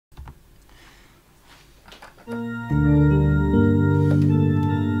O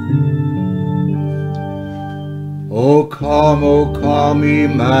come,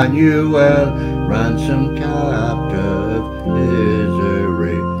 Emmanuel, ransom captive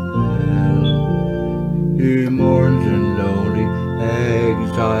Israel. He mourns in lonely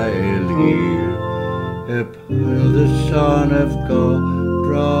exile here, while the Son of God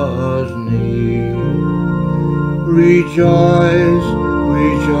draws near. Rejoice,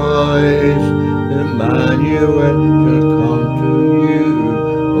 rejoice, Emmanuel shall come to you,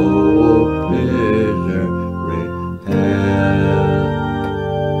 O Israel.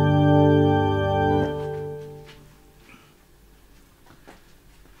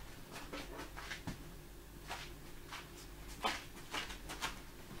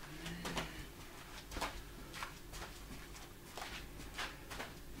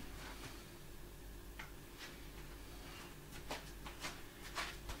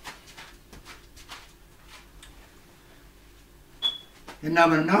 In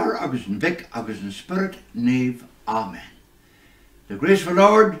nomine Eire, agus in Vic, agus in Spirit, Nave, Amen. The grace of our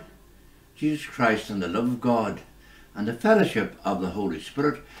Lord Jesus Christ and the love of God and the fellowship of the Holy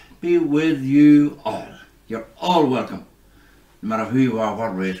Spirit be with you all. You're all welcome, no matter who you are,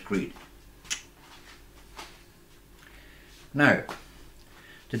 what race, creed. Now,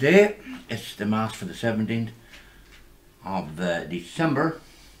 today it's the Mass for the 17th of December,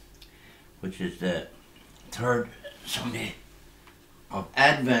 which is the third Sunday of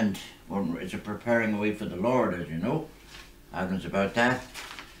Advent. It's a preparing way for the Lord, as you know. Advent's about that.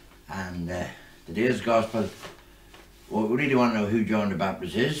 And today's Gospel, well, we really want to know who John the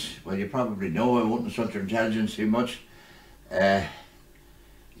Baptist is. Well, you probably know. I won't insult your intelligence too much.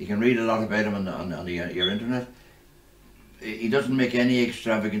 You can read a lot about him on your internet. He doesn't make any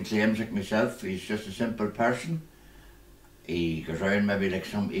extravagant claims like myself. He's just a simple person. He goes around maybe like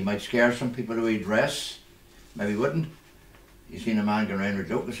he might scare some people who he dress. Maybe wouldn't. You've seen a man going around with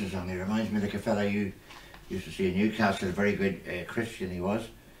locusts on. He reminds me like a fella you used to see in Newcastle, a very good Christian he was,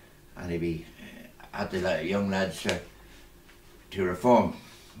 and he'd be at the young lads to reform.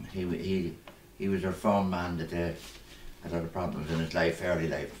 He was a reformed man that had a lot of problems in his life, early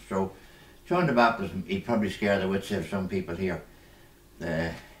life. So John the Baptist, he'd probably scare the wits out of some people here,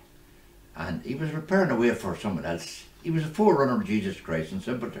 and he was preparing a way for someone else. He was a forerunner of Jesus Christ in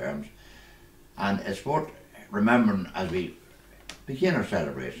simple terms, and it's worth remembering as we begin our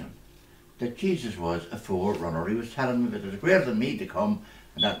celebration that Jesus was a forerunner. He was telling me that there's greater than me to come,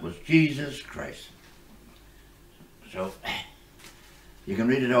 and that was Jesus Christ. So you can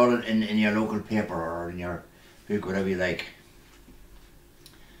read it all in your local paper or in your book, whatever you like.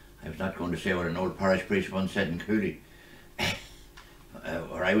 I was not going to say what an old parish priest once said in Cooley,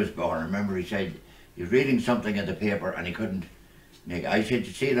 where I was born. I remember he said he was reading something in the paper and he couldn't make. I said,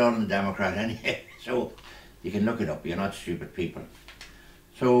 you see it all in the Democrat anyway, so you can look it up. You're not stupid people.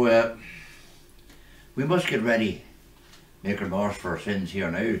 So we must get ready, make remorse for our sins here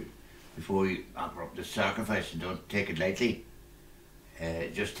now, before we offer up the sacrifice, and don't take it lightly.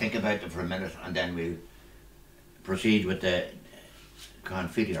 Just think about them for a minute, and then we'll proceed with the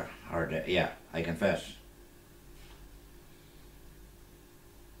confiteor, or the, I confess.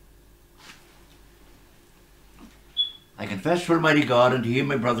 I confess to Almighty God and to you,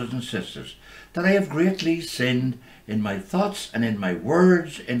 my brothers and sisters, that I have greatly sinned in my thoughts and in my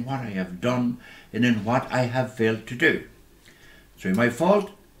words, in what I have done and in what I have failed to do. Through my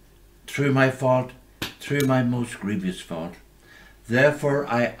most grievous fault. Therefore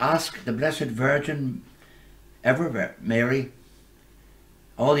I ask the Blessed Virgin, ever Mary,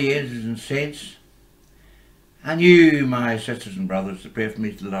 all the angels and saints, and you, my sisters and brothers, to pray for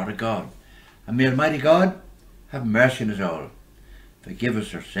me to the Lord of God. And may Almighty God have mercy on us all, forgive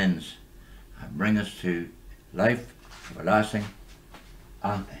us our sins, and bring us to life everlasting.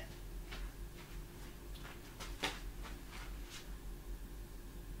 Amen.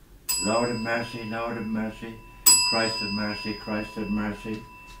 Lord have mercy, Lord have mercy, Christ have mercy, Christ have mercy,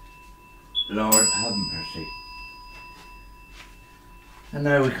 Lord have mercy. And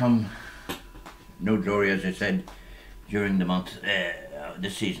now we come, no glory, as I said, during the month,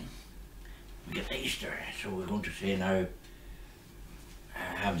 this season. We get Easter, so we're going to say now,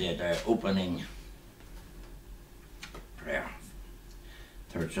 have the opening prayer.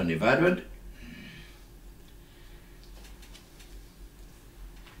 Third Sunday of Advent.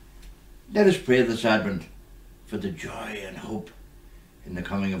 Let us pray this Advent for the joy and hope in the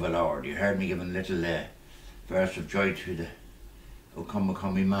coming of our Lord. You heard me give a little verse of joy to the O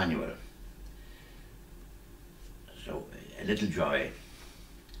come, Emmanuel. So, a little joy.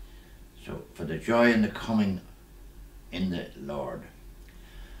 So, for the joy in the coming in the Lord.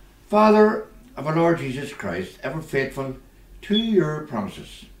 Father of our Lord Jesus Christ, ever faithful to your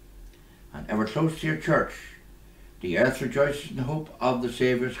promises, and ever close to your church, the earth rejoices in the hope of the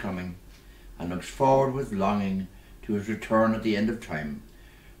Saviour's coming, and looks forward with longing to his return at the end of time.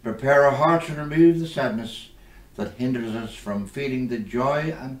 Prepare our hearts and remove the sadness that hinders us from feeling the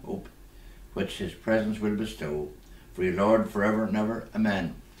joy and hope which his presence will bestow. For your Lord forever and ever.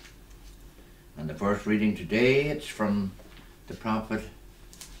 Amen. And the first reading today, it's from the prophet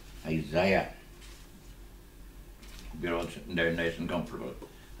Isaiah. You're all sitting there nice and comfortable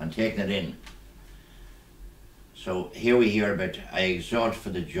and taking it in. So here we hear about, I exalt for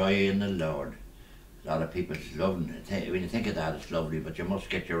the joy in the Lord. A lot of people love it. When you think of that, it's lovely, but you must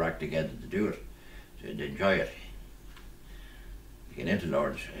get your act together to do it, to enjoy it. Get into the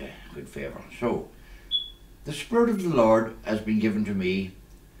Lord's good favour. So, the Spirit of the Lord has been given to me,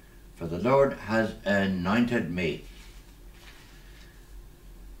 for the Lord has anointed me.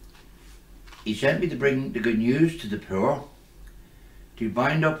 He sent me to bring the good news to the poor, to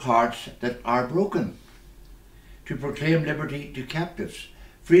bind up hearts that are broken, to proclaim liberty to captives,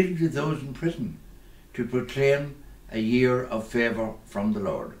 freedom to those in prison, to proclaim a year of favour from the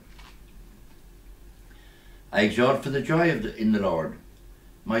Lord. I exalt for the joy in the Lord.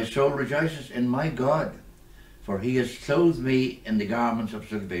 My soul rejoices in my God, for he has clothed me in the garments of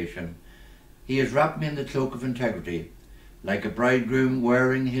salvation. He has wrapped me in the cloak of integrity, like a bridegroom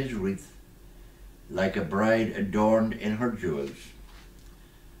wearing his wreath, like a bride adorned in her jewels.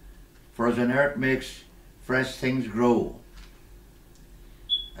 For as an earth makes fresh things grow,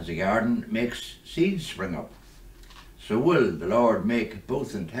 as a garden makes seeds spring up, so will the Lord make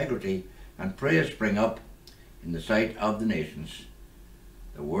both integrity and praise spring up in the sight of the nations.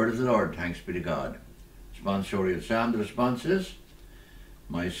 The word of the Lord, thanks be to God. Sponsorial psalm, the response is,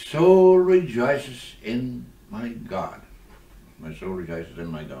 my soul rejoices in my God. My soul rejoices in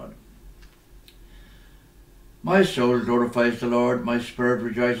my God. My soul glorifies the Lord, my spirit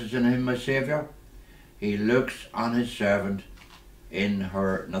rejoices in him, my Saviour. He looks on his servant, in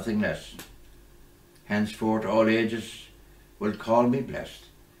her nothing less. Henceforth all ages will call me blessed.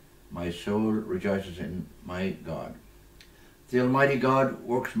 My soul rejoices in my God. The Almighty God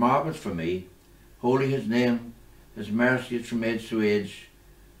works marvels for me. Holy his name, his mercy is from age to age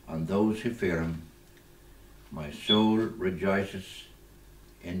on those who fear him. My soul rejoices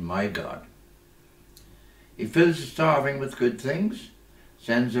in my God. He fills the starving with good things,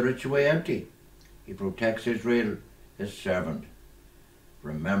 sends the rich away empty. He protects Israel, his servant,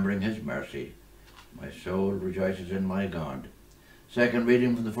 remembering his mercy. My soul rejoices in my God. Second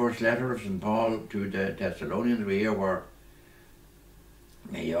reading from the first letter of St. Paul to the Thessalonians, we hear where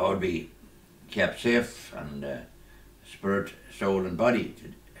may you all be kept safe and spirit, soul and body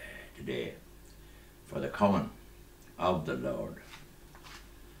today for the coming of the Lord.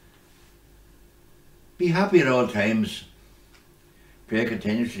 Be happy at all times, pray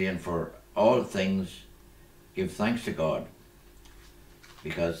continuously, and for all things give thanks to God,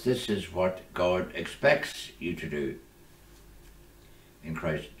 because this is what God expects you to do in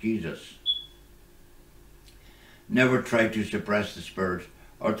Christ Jesus. Never try to suppress the Spirit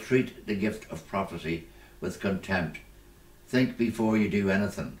or treat the gift of prophecy with contempt. Think before you do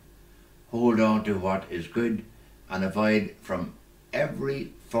anything. Hold on to what is good and avoid from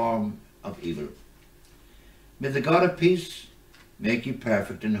every form of evil. May the God of peace make you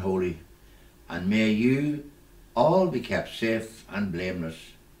perfect and holy, and may you all be kept safe and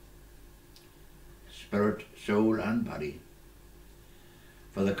blameless, spirit, soul and body,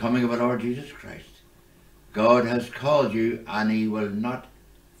 for the coming of our Lord Jesus Christ. God has called you, and he will not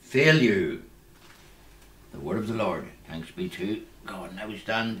fail you. The word of the Lord. Thanks be to God. Now we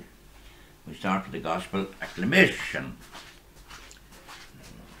start with the gospel acclamation.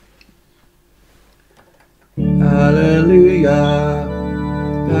 Hallelujah,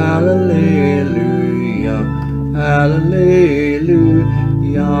 hallelujah, hallelujah.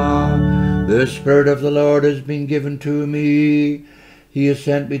 The Spirit of the Lord has been given to me. He has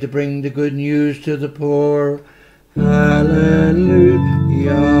sent me to bring the good news to the poor. Hallelujah.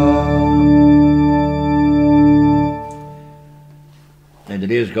 In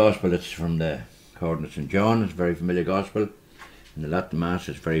today's gospel, it's from the according to St. John. It's a very familiar gospel. In the Latin Mass,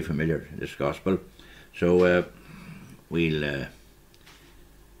 it's very familiar, this gospel. So we'll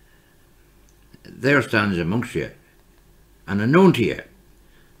there stands amongst you and unknown to you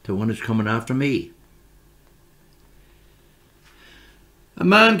the one is coming after me. A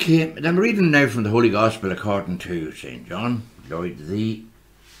man came, and I'm reading now from the Holy Gospel according to St. John. Glory to thee,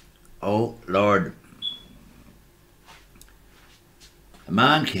 O Lord. A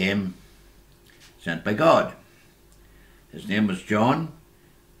man came sent by God. His name was John.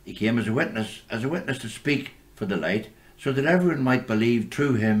 He came as a witness to speak for the light, so that everyone might believe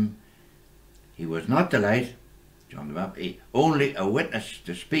through him. He was not the light, John the Baptist, only a witness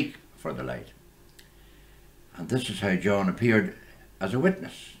to speak for the light. And this is how John appeared as a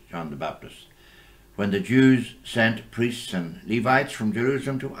witness, John the Baptist, when the Jews sent priests and Levites from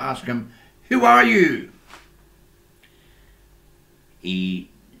Jerusalem to ask him, "Who are you?" He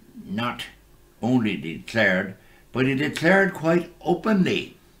not only declared, but he declared quite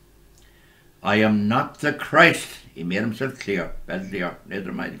openly, "I am not the Christ." He made himself clear, well clear, neither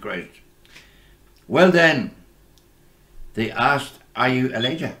am I the Christ. Well then, they asked, "Are you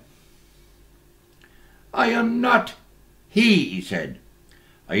Elijah?" "I am not he said.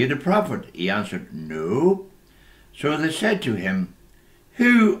 "Are you the prophet?" He answered, "No." So they said to him,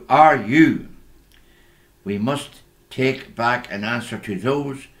 "Who are you?" We must take back an answer to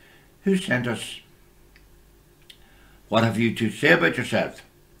those who sent us. What have you to say about yourself?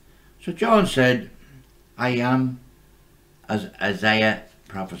 So John said, "I am as Isaiah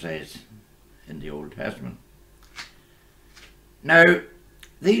prophesies in the Old Testament." Now,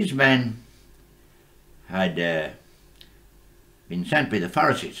 these men had been sent by the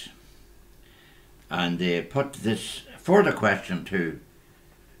Pharisees, and they put this further question to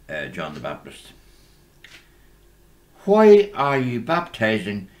John the Baptist. "Why are you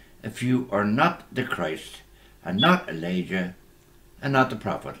baptizing if you are not the Christ, and not Elijah, and not the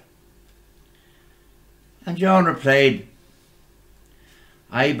prophet?" And John replied,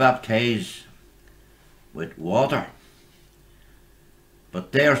 "I baptize with water,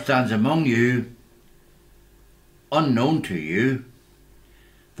 but there stands among you, unknown to you,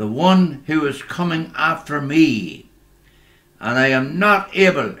 the one who is coming after me, and I am not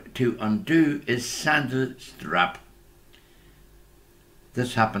able to undo his sandal strap."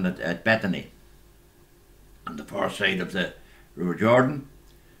 This happened at Bethany, on the far side of the River Jordan,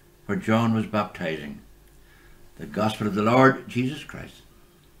 where John was baptizing. The Gospel of the Lord Jesus Christ.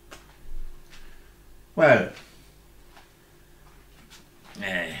 Well,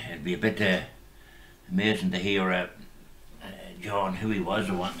 it'd be a bit amazing to hear John, who he was,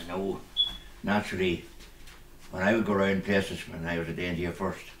 I want to know. Naturally, when I would go around places when I was a India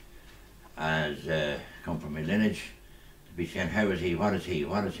first, as come from my lineage, to be saying, "How is he? What is he?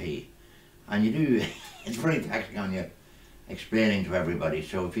 What is he?" And you do, it's very taxing on you explaining to everybody.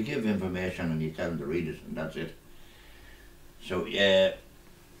 So if you give information and you tell them to read it, and that's it. So he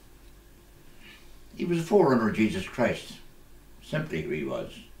was a forerunner of Jesus Christ. Simply who he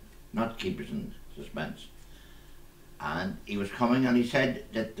was, not keep us in suspense. And he was coming, and he said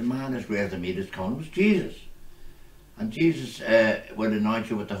that the man is greater than me that's coming was Jesus. And Jesus will anoint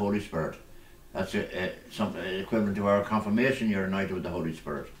you with the Holy Spirit. That's something equivalent to our confirmation. You're anointed with the Holy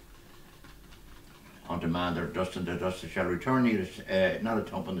Spirit. Unto man their dust, and the dust shall return you. Not a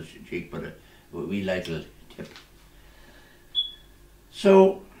thump on the cheek, but a wee light little tip.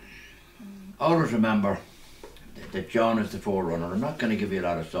 So always remember that John is the forerunner. I'm not going to give you a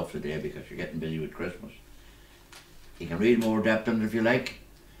lot of stuff today because you're getting busy with Christmas. You can read more depth in it if you like.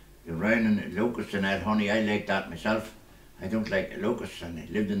 You're round in locusts and that honey. I like that myself. I don't like locusts, and I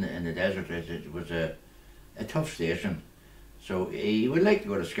lived in the desert. It was a tough station. So he would like to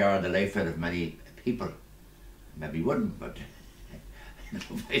go to scar the life out of many people. Maybe he wouldn't, but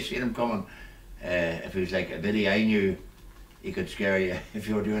if I seen him coming, if he was like a Billy I knew, he could scare you if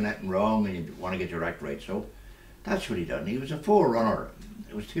you were doing anything wrong and you want to get your act right. So that's what he done. He was a forerunner.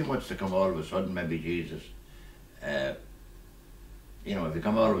 It was too much to come all of a sudden, maybe Jesus. You know, if he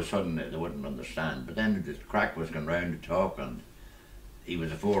come all of a sudden, they wouldn't understand. But then the crack was going round to talk, and he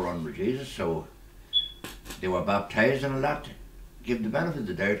was a forerunner of Jesus, so they were baptized and a lot. Give the benefit of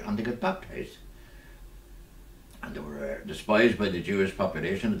the doubt, and they got baptized. And they were despised by the Jewish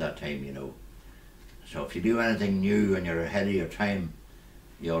population at that time, you know. So if you do anything new and you're ahead of your time,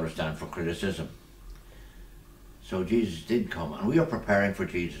 you always stand for criticism. So Jesus did come, and we are preparing for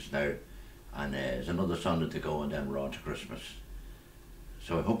Jesus now. And there's another Sunday to go, and then we're on to Christmas.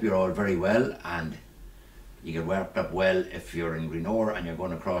 So I hope you're all very well, and you get wrapped up well if you're in Greenore and you're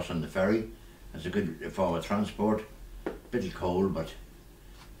going across on the ferry. It's a good form of transport. A bit cold, but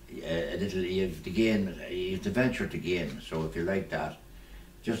a little, you've the venture to gain. So if you like that,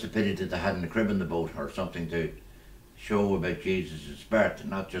 just a pity that they hadn't a crib in the boat or something to show about Jesus' birth,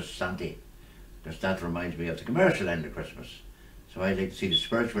 not just Santa, because that reminds me of the commercial end of Christmas. So I'd like to see the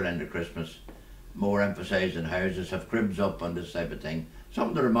spiritual end of Christmas more emphasised in houses, have cribs up on this type of thing.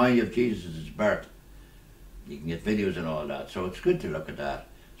 Something to remind you of Jesus' birth. You can get videos and all that, so it's good to look at that,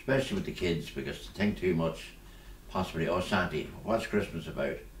 especially with the kids, because to think too much, possibly, oh Santa, what's Christmas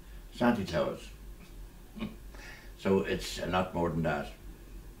about? Santa Claus. So it's a lot more than that.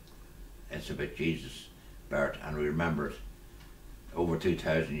 it's about Jesus' birth, and we remember it over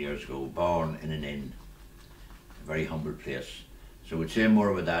 2,000 years ago, born in an inn, a very humble place. So we'll say more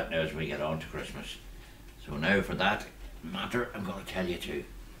about that now as we get on to Christmas. So now for that matter, I'm going to tell you to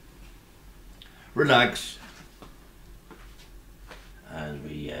relax as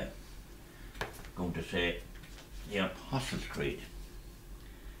we going to say the Apostles' Creed.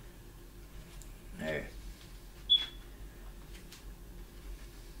 Now,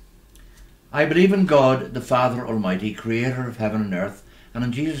 I believe in God, the Father Almighty, creator of heaven and earth, and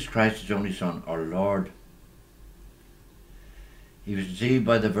in Jesus Christ, his only Son, our Lord. He was conceived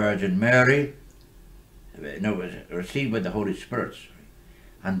by the Virgin Mary, received by the Holy Spirit,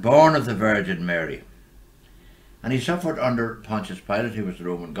 and born of the Virgin Mary. And he suffered under Pontius Pilate, who was the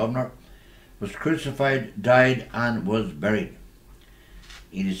Roman governor, was crucified, died, and was buried.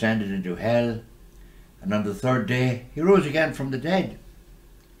 He descended into hell, and on the third day he rose again from the dead,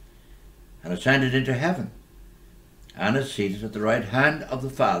 and ascended into heaven, and is seated at the right hand of the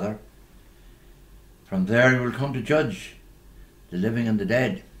Father. From there he will come to judge the living and the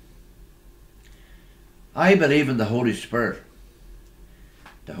dead. I believe in the Holy Spirit,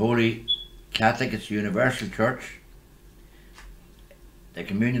 the Holy Catholic, it's the universal church, the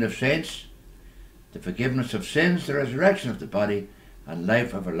communion of saints, the forgiveness of sins, the resurrection of the body, and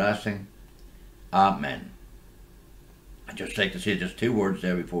life everlasting. Amen. I'd just like to say just two words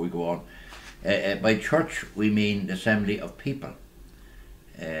there before we go on. By church we mean the assembly of people.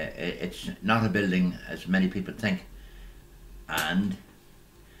 It's not a building as many people think. And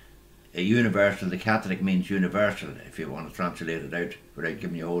a universal, the Catholic means universal, if you want to translate it out without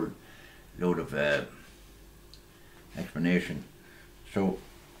giving you a whole load of explanation. So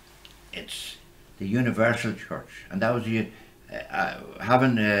it's the universal church, and that was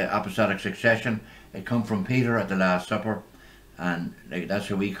having apostolic succession. It come from Peter at the Last Supper, and like that's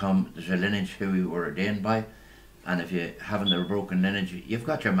how we come. There's a lineage who we were ordained by, and if you haven't a broken lineage, you've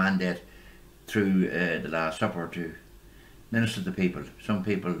got your mandate through the Last Supper to minister to people. Some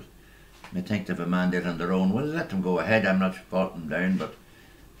people may think they have a mandate on their own. Well, let them go ahead. I'm not faulting them down, but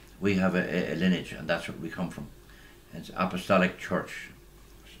we have a lineage, and that's what we come from. It's Apostolic Church,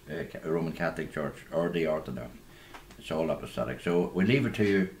 Roman Catholic Church, or the Orthodox. It's all apostolic. So we leave it to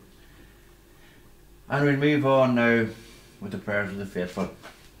you, and we'll move on now with the prayers of the faithful.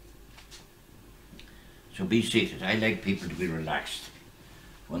 So be seated. I like people to be relaxed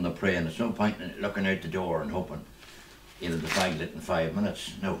when they're praying. There's no point in looking out the door and hoping the flag lit in 5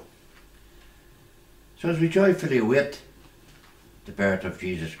 minutes. No. So as we joyfully await the birth of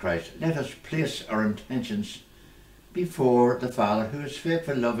Jesus Christ, let us place our intentions before the Father, whose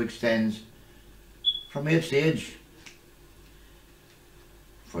faithful love extends from age to age.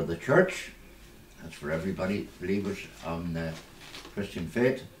 For the Church, that's for everybody, believers on the Christian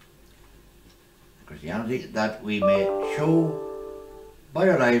faith, Christianity, that we may show by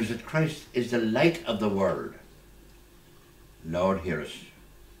our lives that Christ is the light of the world. Lord, hear us.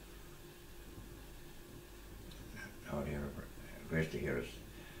 Lord, hear us. Grace to hear us.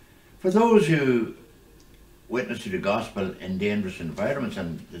 For those who witness to the gospel in dangerous environments,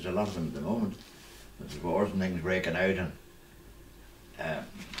 and there's a lot of them at the moment, there's wars and things breaking out, and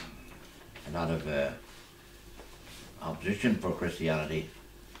a lot of opposition for Christianity,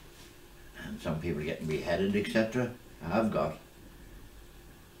 and some people getting beheaded, etc. I have got.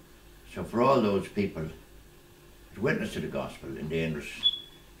 So for all those people who witness to the gospel in dangerous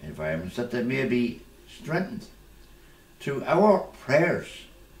environments, that they may be strengthened through our prayers,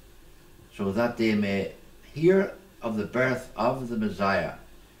 so that they may hear of the birth of the Messiah,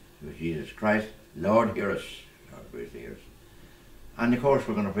 who is Jesus Christ. Lord, hear us. Lord, please hear us. And of course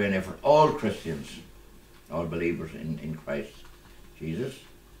we're going to pray now for all Christians, all believers in Christ Jesus,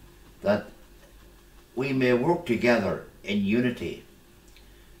 that we may work together in unity,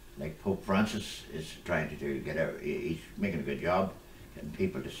 like Pope Francis is trying to do. He's making a good job getting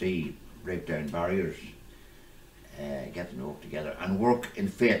people to see, break down barriers, get them to work together and work in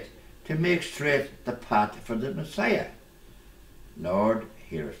faith to make straight the path for the Messiah. Lord,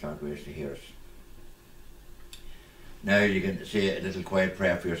 hear us. Lord, grace to hear us. Now you can say a little quiet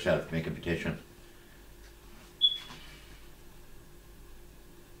prayer for yourself, make a petition.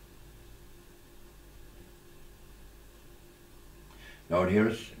 Lord, hear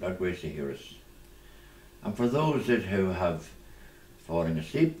us. Lord, grace to hear us. And for those who have fallen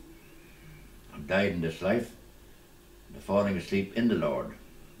asleep and died in this life, they're falling asleep in the Lord,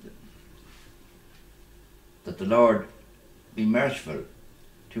 that the Lord be merciful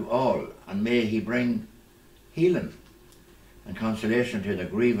to all, and may he bring healing and consolation to the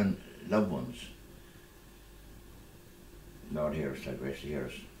grieving loved ones. Lord, hear us. Lord, grace to hear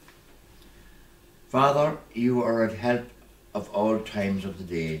us. Father, you are at help of all times of the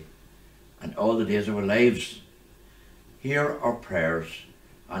day and all the days of our lives. Hear our prayers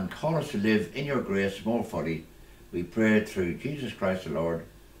and call us to live in your grace more fully. We pray through Jesus Christ the Lord.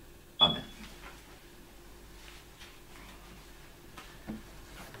 Amen.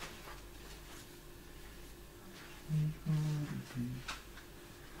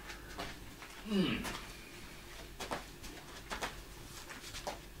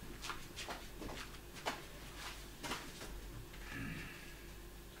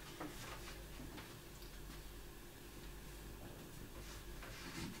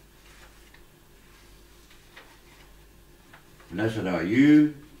 Blessed are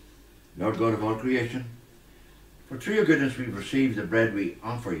you, Lord God of all creation, for through your goodness we've received the bread we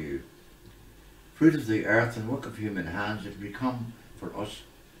offer you, fruit of the earth and work of human hands. It will become for us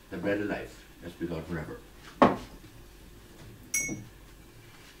the bread of life. Blessed be God forever. If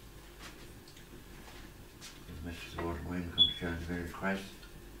the message of the water and wine come to share in the very Christ,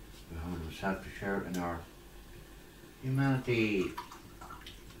 we humble himself to share in our humanity.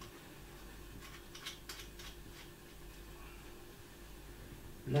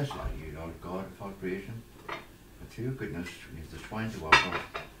 Blessed are you, Lord God of all creation, for through your goodness we have this wine to offer.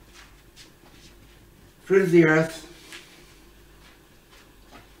 Fruit of the earth,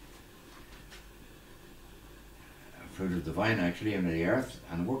 fruit of the vine actually, and of the earth,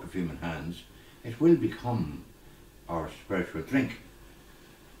 and the work of human hands, it will become our spiritual drink.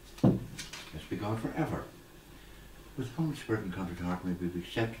 Blessed be God forever. With humble spirit and contrite heart may we be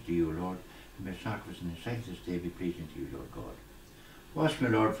accepted to you, O Lord, and may sacrifice in the sight of this day be pleasing to you, Lord God. Wash me,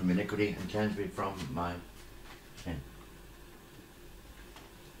 Lord, from iniquity and cleanse me from my sin.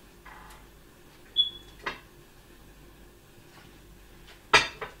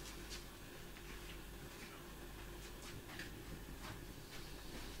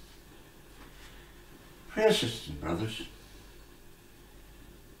 Pray, sisters and brothers,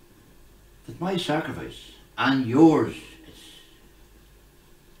 that my sacrifice and yours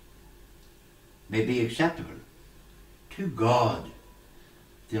may be acceptable to God,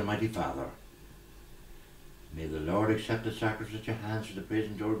 the Almighty Father. May the Lord accept the sacrifice at your hands for the praise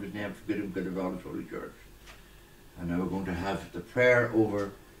and glory of his name, for good and good of all his holy church. And now we're going to have the prayer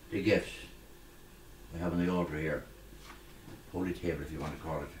over the gifts we have on the altar here. Holy table, if you want to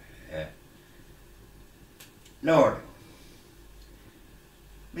call it. Lord,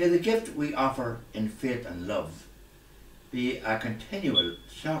 may the gift we offer in faith and love be a continual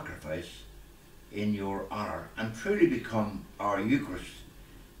sacrifice in your honour and truly become our Eucharist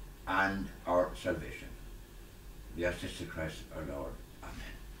and our salvation. We ask this to Christ our Lord. Amen.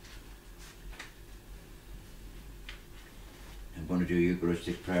 I'm going to do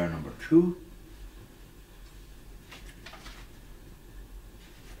Eucharistic prayer number 2.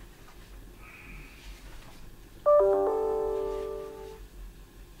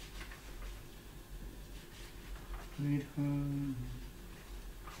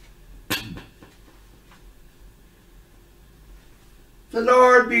 The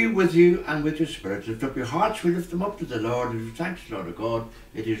Lord be with you and with your spirit. Lift up your hearts, we lift them up to the Lord. Give thanks, Lord of God.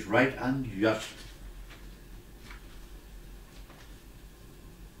 It is right and just.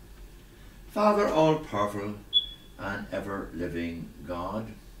 Father, all-powerful and ever-living God,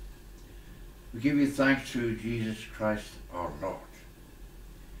 we give you thanks through Jesus Christ our Lord.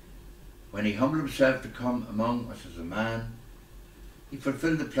 When he humbled himself to come among us as a man, he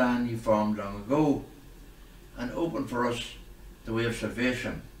fulfilled the plan you formed long ago and opened for us the way of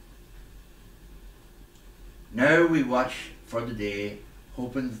salvation. Now we watch for the day,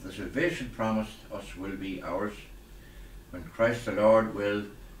 hoping that the salvation promised us will be ours, when Christ the Lord will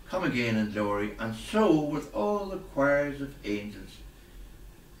come again in glory, and so with all the choirs of angels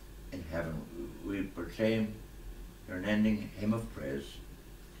in heaven we proclaim your unending hymn of praise.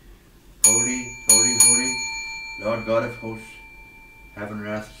 Holy, holy, holy, Lord God of hosts, heaven and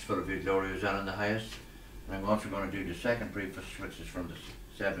earth is full of your glory. Hosanna in the highest. And I'm also going to do the second preface, which is from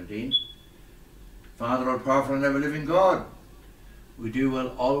the 17th. Father, all-powerful and ever-living God, we do well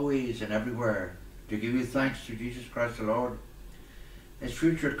always and everywhere to give you thanks through Jesus Christ the Lord. His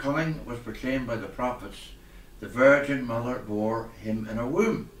future coming was proclaimed by the prophets. The Virgin Mother bore him in her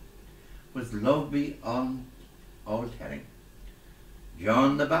womb, with love beyond all telling.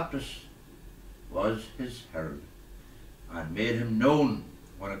 John the Baptist was his herald, and made him known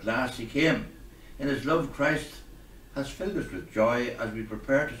when at last he came. In his love, Christ has filled us with joy as we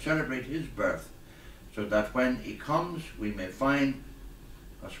prepare to celebrate his birth, so that when he comes we may find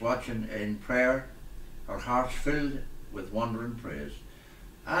us watching in prayer, our hearts filled with wonder and praise.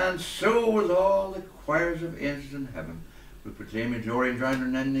 And so with all the choirs of angels in heaven, We proclaim your glory and join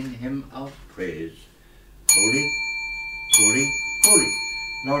in unending hymn of praise. Holy, holy, holy,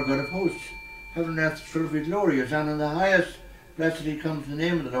 Lord God of hosts, heaven and earth is full of your glory. Hosanna in the highest. Blessed comes the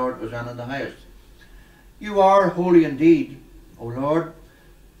name of the Lord. Hosanna in the highest. You are holy indeed, O Lord,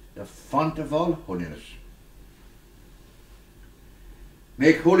 the font of all holiness.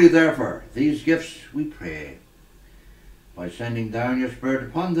 Make holy, therefore, these gifts, we pray, by sending down your Spirit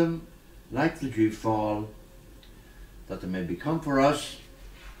upon them, like the dew fall, that they may become for us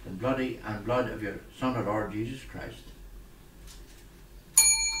the body and blood of your Son, our Lord Jesus Christ.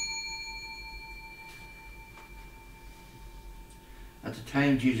 At the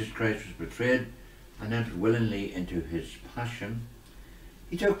time Jesus Christ was betrayed and entered willingly into his passion,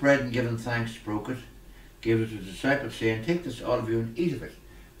 he took bread and giving thanks, broke it, gave it to the disciples, saying, "Take this, all of you, and eat of it,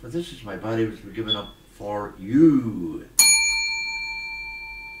 for this is my body which will be given up for you."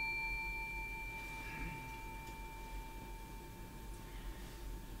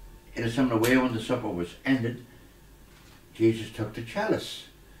 In a similar way, when the supper was ended, Jesus took the chalice,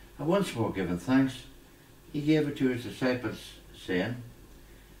 and once more giving thanks, he gave it to his disciples, saying,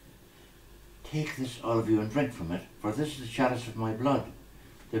 "Take this, all of you, and drink from it, for this is the chalice of my blood,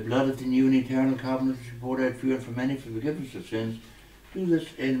 the blood of the new and eternal covenant which is poured out for you and for many for the forgiveness of sins. Do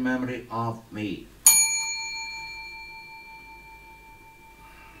this in memory of me."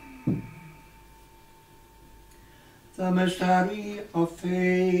 The mystery of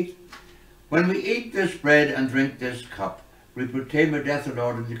faith. When we eat this bread and drink this cup, we proclaim your death, O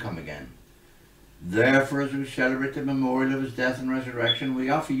Lord, until you come again. Therefore, as we celebrate the memorial of his death and resurrection, we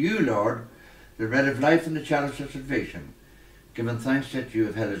offer you, Lord, the bread of life and the chalice of salvation, giving thanks that you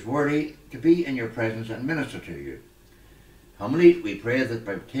have held us worthy to be in your presence and minister to you. Humbly we pray that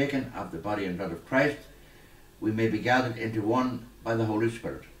by partaking of the body and blood of Christ, we may be gathered into one by the Holy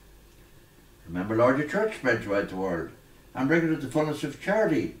Spirit. Remember, Lord, your church spread throughout the world, and bring it to the fullness of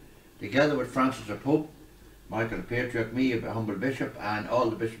charity, together with Francis the Pope, Michael the Patriarch, me, a humble bishop, and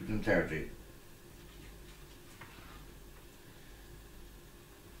all the bishops and clergy.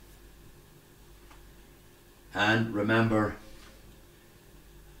 And remember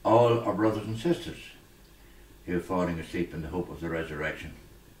all our brothers and sisters who are falling asleep in the hope of the resurrection,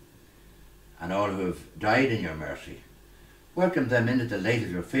 and all who have died in your mercy. Welcome them into the light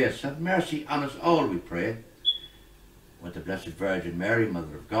of your face. Have mercy on us all, we pray. With the Blessed Virgin Mary,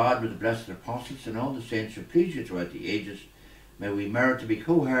 Mother of God, with the blessed apostles and all the saints who please you throughout the ages, may we merit to be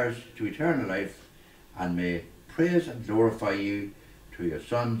co-heirs to eternal life, and may praise and glorify you through your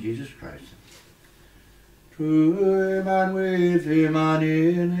Son, Jesus Christ. Through him and with him and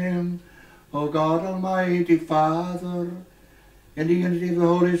in him, O God Almighty Father, in the unity of the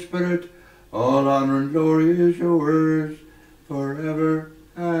Holy Spirit, all honour and glory is yours, forever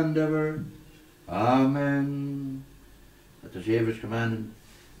and ever. Amen. At the Saviour's command and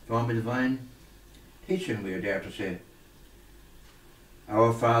form of divine teaching, we are dare to say,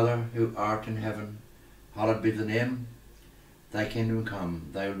 Our Father, who art in heaven, hallowed be the name. Thy kingdom come,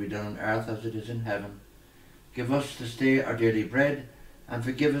 thy will be done on earth as it is in heaven. Give us this day our daily bread, and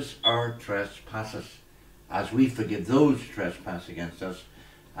forgive us our trespasses, as we forgive those who trespass against us.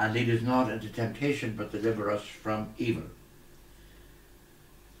 And lead us not into temptation, but deliver us from evil.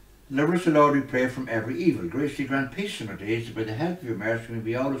 Deliver us, O Lord, we pray, from every evil. Graciously grant peace in our days, that by the help of your mercy we may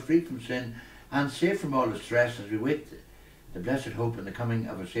be always free from sin, and safe from all distress, as we wait the blessed hope and the coming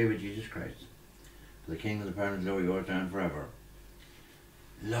of our Saviour Jesus Christ. For the King of the power and glory, yours now and forever.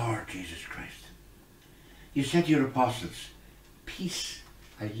 Lord Jesus Christ, you said to your apostles, "Peace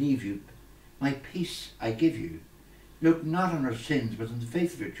I leave you, my peace I give you. Look not on our sins, but on the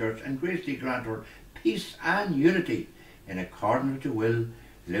faith of your church, and graciously grant her peace and unity, in accordance with your will,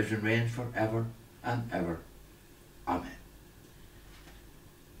 lives and reigns for ever and ever. Amen."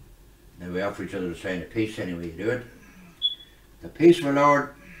 Now we offer each other a sign of peace any way you do it. The peace of our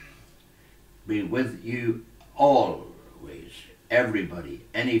Lord be with you always, everybody,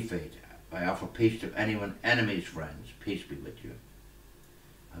 any faith. I offer peace to anyone, enemies, friends. Peace be with you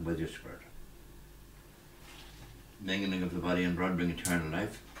and with your spirit. Mingling of the body and blood bring eternal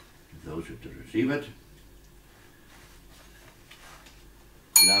life to those who to receive it.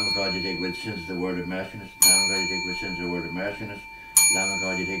 Lamb of God, you take away the sins of the world of merciness. Lamb of God, you take away the sins of the world of merciness. Lamb of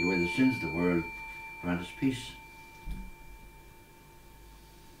God, you take away the sins of the world. Grant us peace.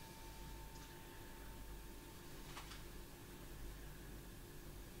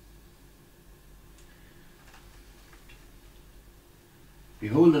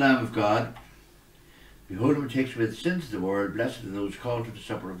 Behold the Lamb of God. Behold him who takes away the sins of the world. Blessed are those called to the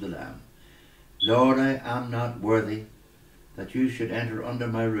supper of the Lamb. Lord, I am not worthy that you should enter under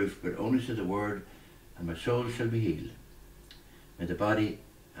my roof, but only say the word, and my soul shall be healed. May the body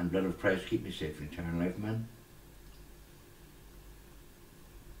and blood of Christ keep me safe in eternal life, man.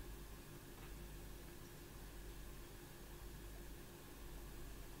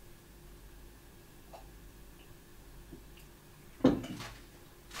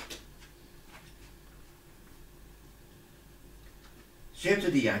 Say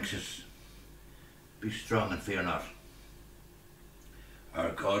to the anxious, be strong and fear not. Our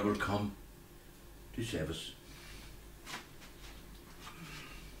God will come to save us.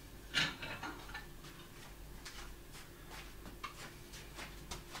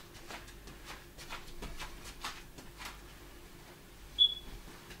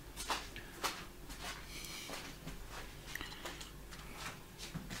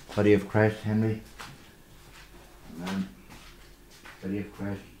 Body of Christ, Henry. Amen. Body of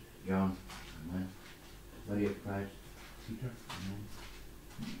Christ, John. Amen. Body of Christ, Peter. Amen.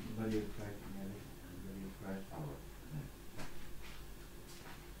 Body of Christ, Mary. And body of Christ, Albert. Amen.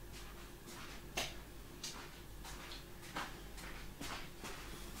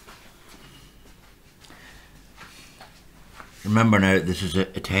 Remember now, this is a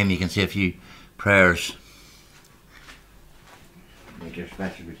time you can say a few prayers. Make your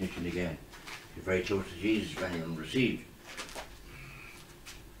special petition again. You're very close to Jesus when you're received.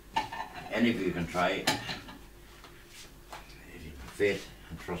 Any of you can try it. If you have faith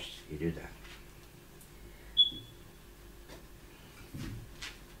and trust, you do that.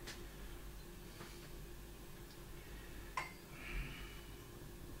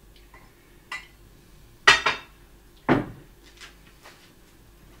 Oh,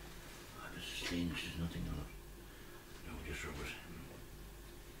 this is clean, there's nothing on it. No, just rub it.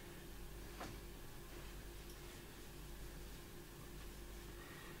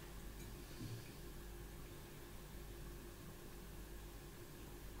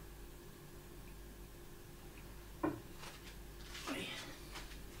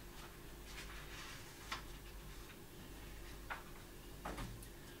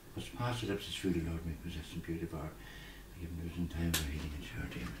 Past the lips is food, Lord, may possess the beauty of our forgiveness in time for healing and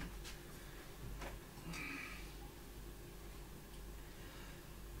charity.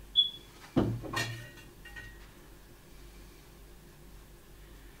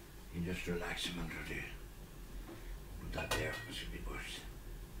 You just relax him under there. Put that there, it should be worse.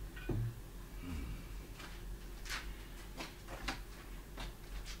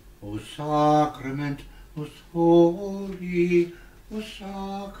 O sacrament most holy, O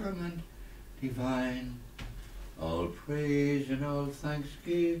sacrament divine, all praise and all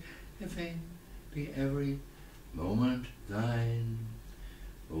thanksgiving be every moment thine.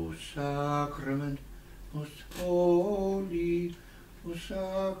 O sacrament most holy, O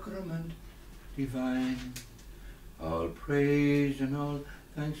sacrament divine, all praise and all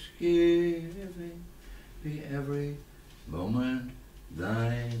thanksgiving be every moment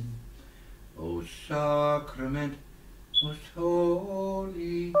thine. O sacrament most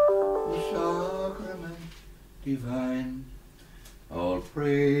holy, O sacrament divine, all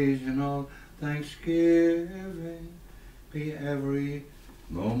praise and all thanksgiving be every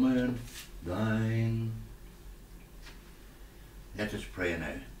moment thine. Let us pray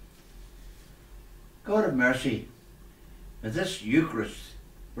now. God of mercy, may this Eucharist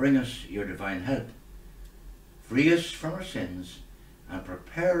bring us your divine help, free us from our sins, and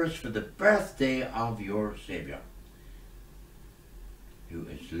prepare us for the birthday of your Saviour, who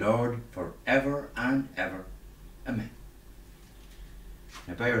is Lord forever and ever. Amen.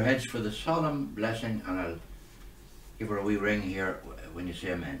 Now bow your heads for the solemn blessing, and I'll give her a wee ring here when you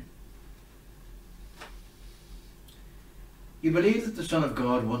say amen. You believe that the Son of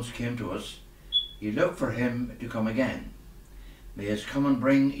God once came to us. You look for him to come again. May his come and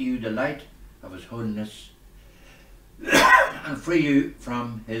bring you the light of his holiness and free you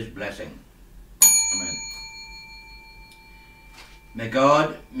from his blessing. Amen. May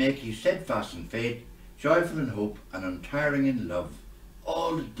God make you steadfast in faith, joyful in hope, and untiring in love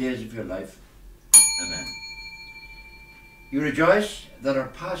all the days of your life. Amen. You rejoice that our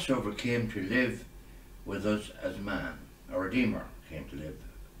Passover came to live with us as man. Our Redeemer came to live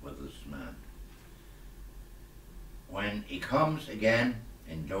with us as man. When he comes again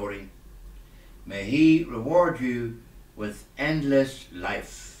in glory, may he reward you with endless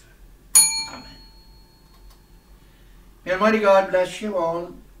life. Amen. May Almighty God bless you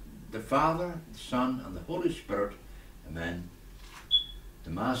all, the Father, the Son, and the Holy Spirit. Amen. The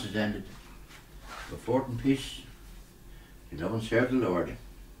Mass is ended. Go forth in peace. You love and serve the Lord.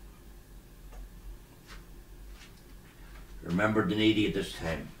 Remember the needy at this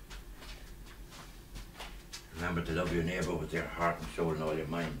time. Remember to love your neighbour with your heart and soul and all your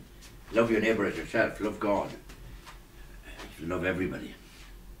mind. Love your neighbour as yourself. Love God. It's to love everybody.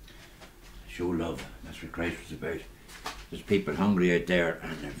 Show love. That's what Christ was about. There's people hungry out there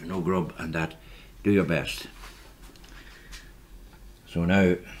and there's no grub and that. Do your best. So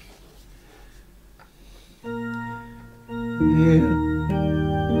now, yeah.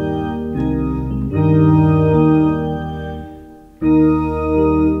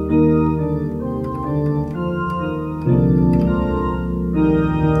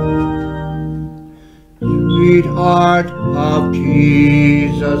 Sweetheart of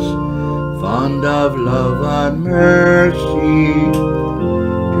Jesus, fond of love and mercy,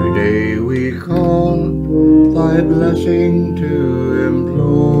 today we call thy blessing to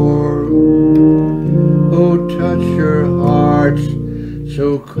implore. Oh, touch your hearts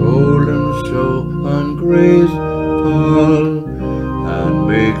so cold and so ungrateful, and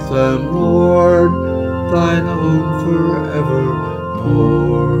make them, Lord, thine own forevermore.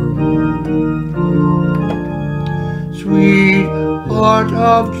 Sweetheart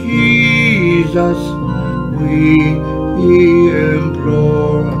of Jesus, we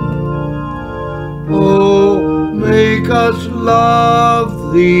implore. Oh, make us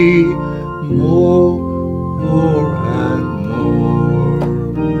love thee more and more.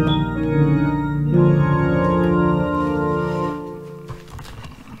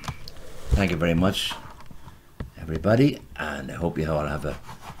 Thank you very much, everybody, and I hope you all have a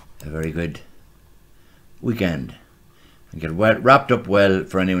very good weekend and get wrapped up well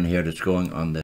for anyone here that's going on the